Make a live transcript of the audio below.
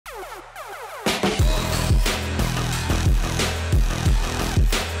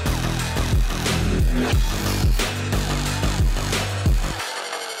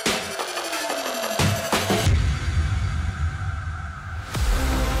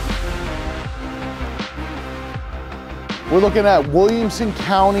We're looking at Williamson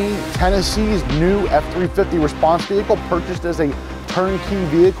County, Tennessee's new F-350 response vehicle, purchased as a turnkey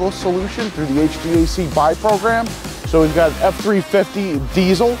vehicle solution through the HVAC buy program. So we've got F-350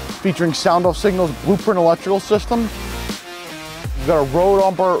 diesel featuring sound off signals, blueprint electrical system. We've got a road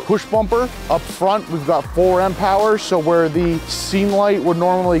bumper, push bumper. Up front, we've got 4 M-Powers, so where the scene light would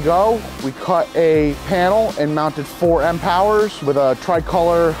normally go, we cut a panel and mounted 4 M-Powers with a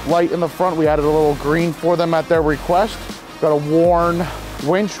tricolor light in the front. We added a little green for them at their request. Got a worn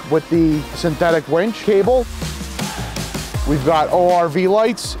winch with the synthetic winch cable. We've got ORV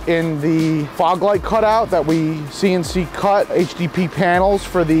lights in the fog light cutout that we CNC cut HDP panels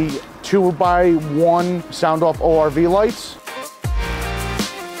for the 2x1 sound off ORV lights.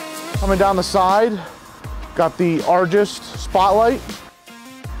 Coming down the side, got the Argus spotlight.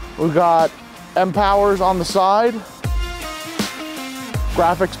 We've got M-Powers on the side.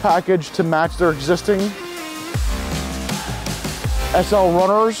 Graphics package to match their existing SL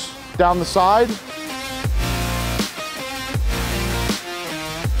runners down the side.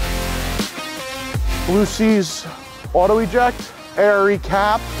 Blue Seas auto eject, ARE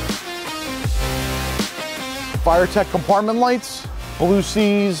cap, FireTech compartment lights, Blue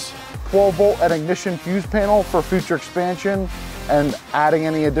Seas 12-volt and ignition fuse panel for future expansion and adding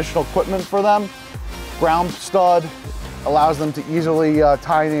any additional equipment for them. Ground stud allows them to easily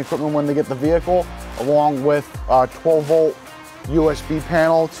tie in the equipment when they get the vehicle, along with a 12-volt USB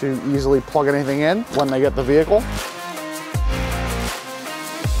panel to easily plug anything in when they get the vehicle.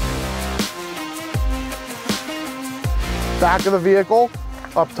 Back of the vehicle,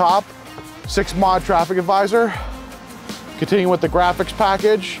 up top, 6-mod traffic advisor. Continuing with the graphics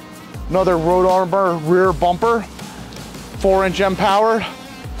package, another road armor rear bumper, 4-inch M-Power,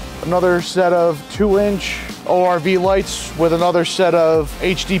 another set of 2-inch ORV lights with another set of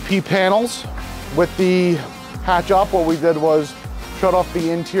HDP panels. With the hatch up, what we did was shut off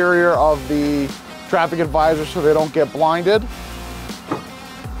the interior of the traffic advisor so they don't get blinded.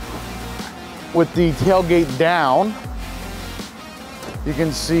 With the tailgate down, you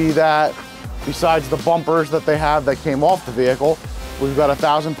can see that besides the bumpers that they have that came off the vehicle, we've got a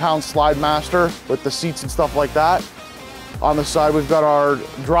 1,000-pound slide master with the seats and stuff like that. On the side, we've got our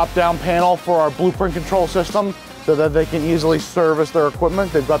drop-down panel for our blueprint control system so that they can easily service their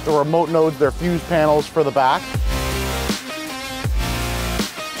equipment. They've got the remote nodes, their fuse panels for the back.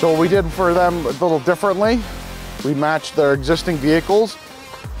 So what we did for them a little differently, we matched their existing vehicles.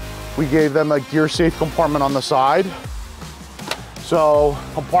 We gave them a gear safe compartment on the side. So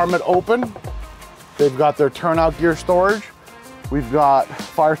compartment open, they've got their turnout gear storage. We've got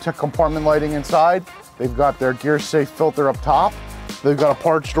FireTech compartment lighting inside. They've got their gear safe filter up top. They've got a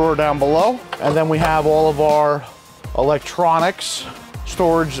parts drawer down below. And then we have all of our electronics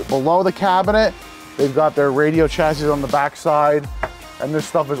storage below the cabinet. They've got their radio chassis on the back side. And this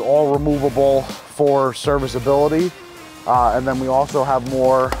stuff is all removable for serviceability. And then we also have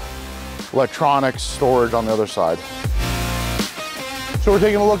more electronics storage on the other side. So we're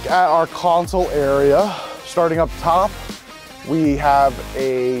taking a look at our console area. Starting up top, we have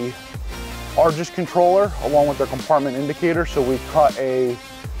a Argus controller along with their compartment indicator. So we cut a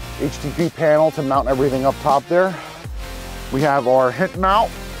HDP panel to mount everything up top there. We have our hint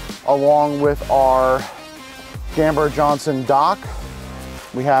mount along with our Gamber Johnson dock.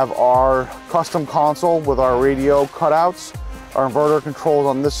 We have our custom console with our radio cutouts, our inverter controls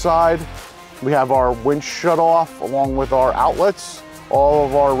on this side. We have our winch shut off along with our outlets. All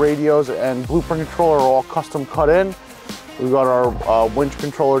of our radios and blueprint controller are all custom cut in. We've got our winch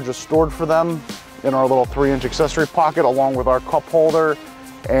controller just stored for them in our little 3-inch accessory pocket, along with our cup holder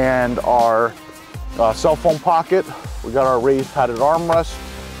and our cell phone pocket. We got our raised padded armrest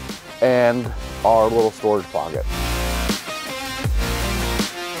and our little storage pocket.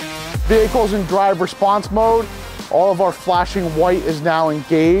 Vehicles in drive response mode. All of our flashing white is now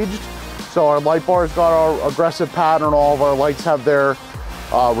engaged. So our light bar's got our aggressive pattern. All of our lights have their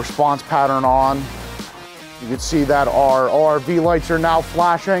response pattern on. You can see that our ORV lights are now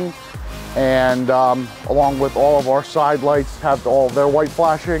flashing, and along with all of our side lights have all of their white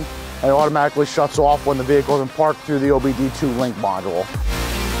flashing, and it automatically shuts off when the vehicle is in park through the OBD2 link module.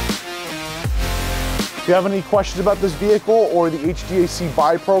 If you have any questions about this vehicle or the HVAC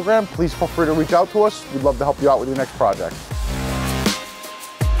buy program, please feel free to reach out to us. We'd love to help you out with your next project.